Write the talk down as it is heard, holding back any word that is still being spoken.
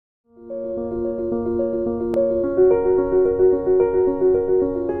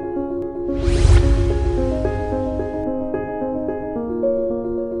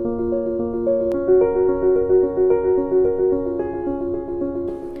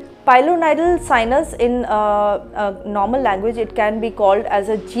Pilonidal sinus, in normal language it can be called as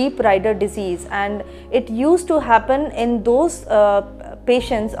a jeep rider disease, and it used to happen in those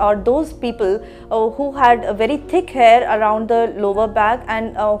patients or those people who had a very thick hair around the lower back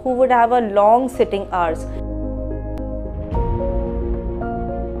and who would have a long sitting hours.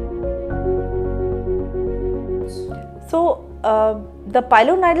 So the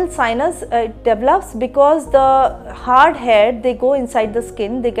pilonidal sinus develops because the hard hair, they go inside the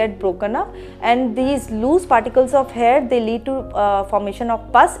skin, they get broken up, and these loose particles of hair, they lead to formation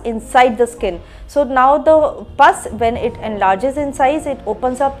of pus inside the skin. So now the pus, when it enlarges in size, it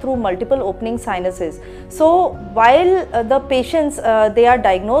opens up through multiple opening sinuses. So while the patients they are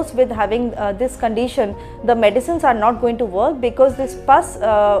diagnosed with having this condition, the medicines are not going to work because this pus,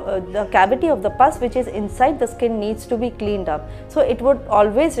 the cavity of the pus which is inside the skin needs to be cleaned up. So it would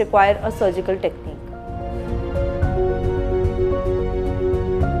always require a surgical technique.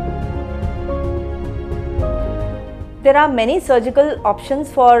 There are many surgical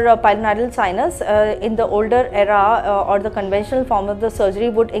options for pilonidal sinus. In the older era or the conventional form of the surgery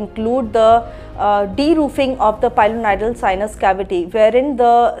would include the de-roofing of the pilonidal sinus cavity, wherein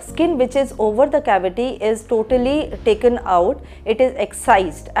the skin which is over the cavity is totally taken out, it is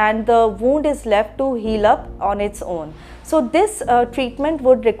excised and the wound is left to heal up on its own. So this treatment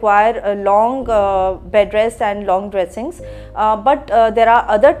would require a long bed rest and long dressings, but there are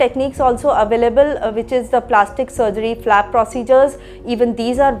other techniques also available, which is the plastic surgery flap procedures. Even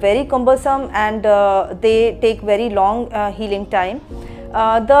these are very cumbersome and they take very long healing time.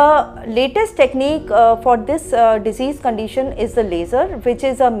 The latest technique for this disease condition is the laser, which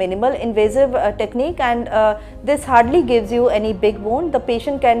is a minimal invasive technique, and this hardly gives you any big wound. The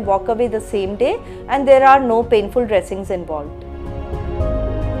patient can walk away the same day and there are no painful dressings involved.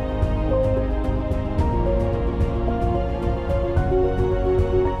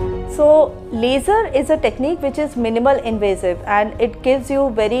 So laser is a technique which is minimal invasive and it gives you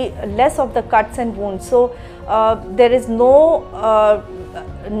very less of the cuts and wounds. So there is no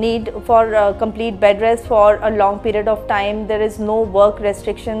need for complete bed rest for a long period of time. There is no work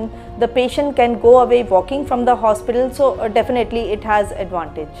restriction. The patient can go away walking from the hospital. So definitely it has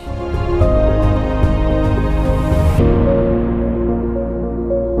advantage.